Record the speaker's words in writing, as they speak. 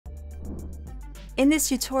In this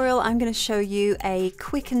tutorial, I'm going to show you a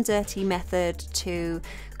quick and dirty method to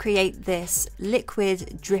create this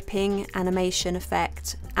liquid dripping animation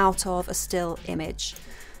effect out of a still image.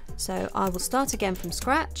 So I will start again from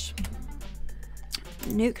scratch.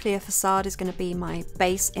 Nuclear facade is going to be my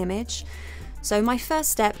base image. So my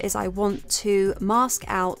first step is I want to mask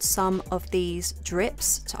out some of these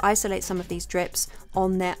drips, to isolate some of these drips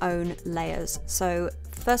on their own layers. So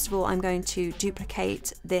first of all, I'm going to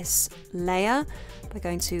duplicate this layer by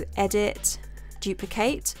going to Edit,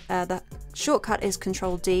 Duplicate. The shortcut is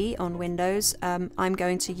Control-D on Windows. I'm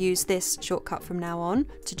going to use this shortcut from now on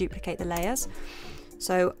to duplicate the layers.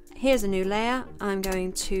 So here's a new layer. I'm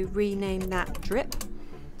going to rename that drip.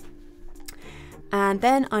 And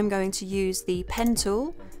then I'm going to use the pen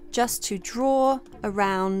tool just to draw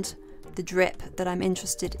around the drip that I'm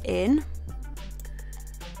interested in.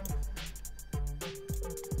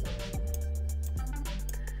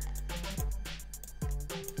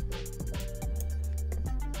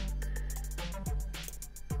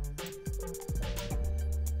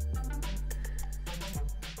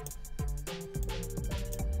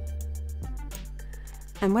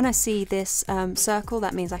 And when I see this circle,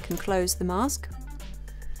 that means I can close the mask.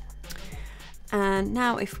 And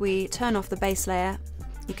now if we turn off the base layer,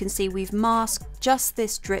 you can see we've masked just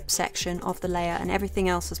this drip section of the layer and everything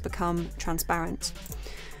else has become transparent.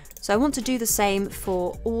 So I want to do the same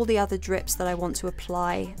for all the other drips that I want to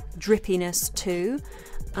apply drippiness to.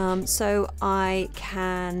 So I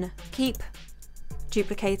can keep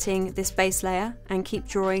duplicating this base layer and keep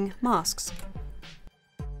drawing masks.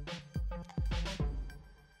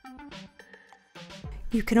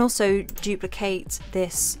 You can also duplicate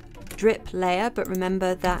this drip layer, but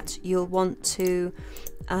remember that you'll want to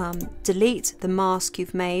delete the mask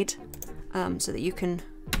you've made so that you can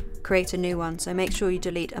create a new one. So make sure you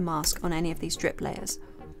delete a mask on any of these drip layers.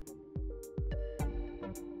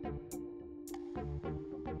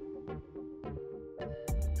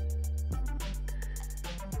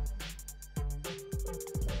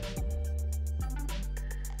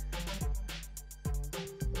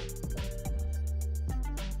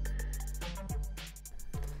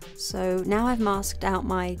 So now I've masked out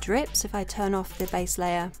my drips. If I turn off the base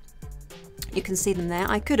layer, you can see them there.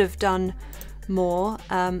 I could have done more,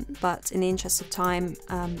 but in the interest of time,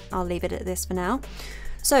 I'll leave it at this for now.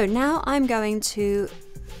 So now I'm going to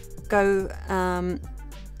go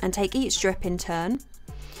and take each drip in turn.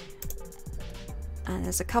 And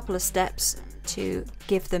there's a couple of steps to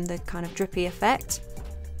give them the kind of drippy effect.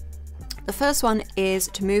 The first one is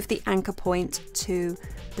to move the anchor point to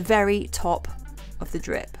the very top of the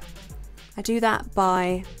drip. I do that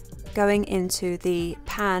by going into the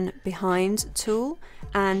pan behind tool,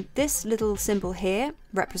 and this little symbol here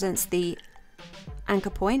represents the anchor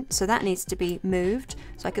point, so that needs to be moved.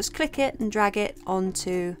 So I just click it and drag it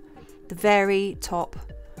onto the very top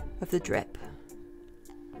of the drip,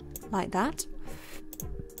 like that.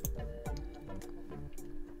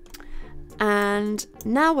 And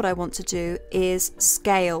now what I want to do is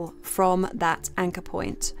scale from that anchor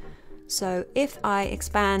point. So if I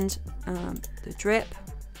expand the drip,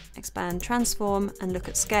 expand transform and look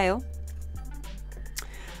at scale,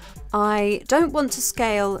 I don't want to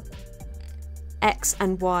scale X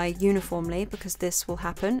and Y uniformly because this will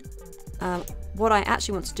happen. What I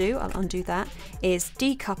actually want to do, I'll undo that, is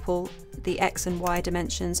decouple the X and Y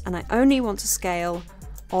dimensions, and I only want to scale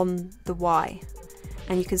on the Y.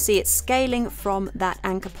 And you can see it's scaling from that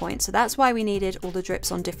anchor point. So that's why we needed all the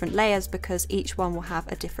drips on different layers, because each one will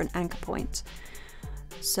have a different anchor point.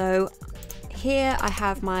 So here I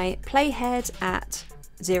have my playhead at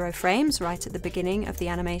 0 frames right at the beginning of the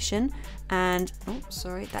animation, and oh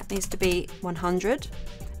sorry, that needs to be 100.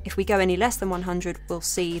 If we go any less than 100, we'll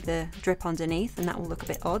see the drip underneath and that will look a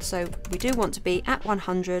bit odd. So we do want to be at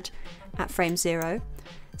 100 at frame 0.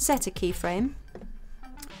 Set a keyframe.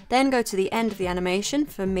 Then go to the end of the animation.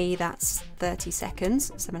 For me, that's 30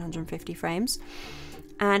 seconds, 750 frames.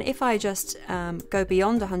 And if I just go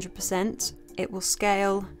beyond 100%, it will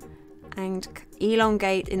scale and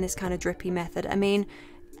elongate in this kind of drippy method. I mean,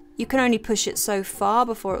 you can only push it so far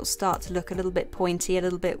before it will start to look a little bit pointy, a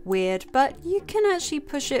little bit weird, but you can actually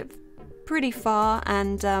push it pretty far,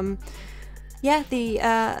 and yeah,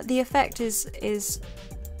 the effect is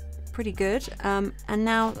pretty good. And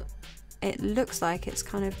now it looks like it's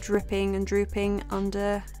kind of dripping and drooping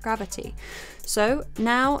under gravity. So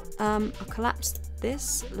now I'll collapse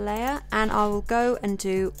this layer and I will go and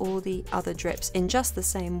do all the other drips in just the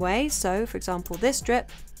same way. So for example, this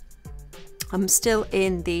drip, I'm still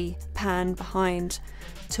in the pan behind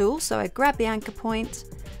tool, so I grab the anchor point,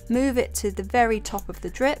 move it to the very top of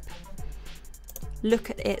the drip, look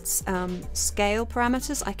at its scale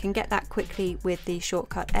parameters, I can get that quickly with the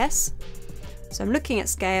shortcut S. So I'm looking at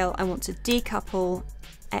scale, I want to decouple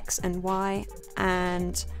X and Y,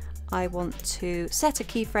 and I want to set a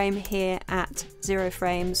keyframe here at 0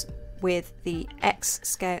 frames with the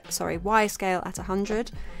Y scale at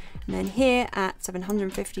 100, and then here at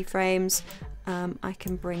 750 frames I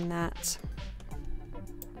can bring that,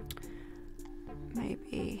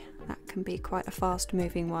 maybe that can be quite a fast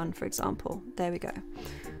moving one, for example. There we go.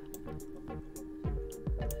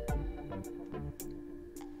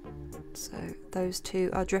 So those two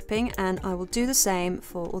are dripping, and I will do the same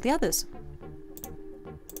for all the others.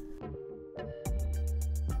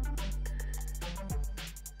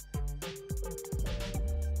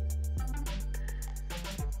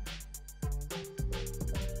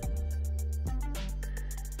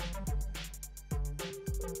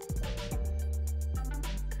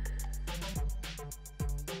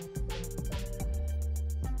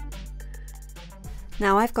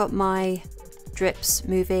 Now I've got my drips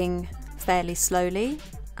moving fairly slowly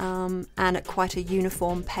and at quite a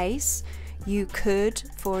uniform pace. You could,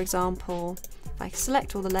 for example, if I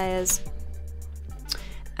select all the layers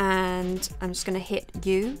and I'm just going to hit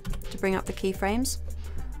U to bring up the keyframes,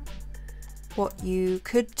 what you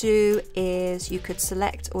could do is you could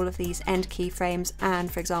select all of these end keyframes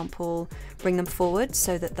and, for example, bring them forward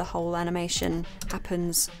so that the whole animation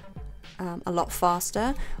happens a lot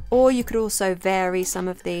faster. Or you could also vary some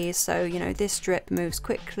of these, so you know, this drip moves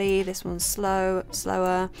quickly, this one's slower,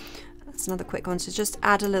 that's another quick one. So just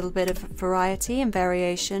add a little bit of variety and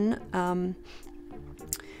variation.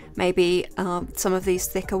 Maybe some of these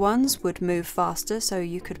thicker ones would move faster, so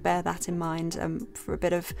you could bear that in mind for a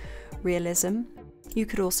bit of realism. You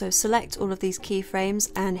could also select all of these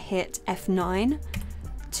keyframes and hit F9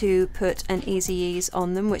 to put an easy ease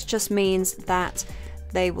on them, which just means that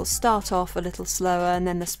they will start off a little slower and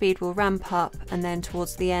then the speed will ramp up, and then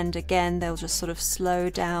towards the end again they'll just sort of slow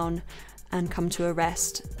down and come to a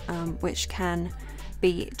rest, which can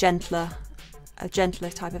be a gentler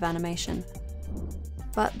type of animation.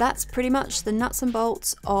 But that's pretty much the nuts and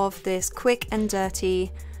bolts of this quick and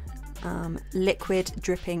dirty liquid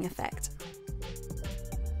dripping effect.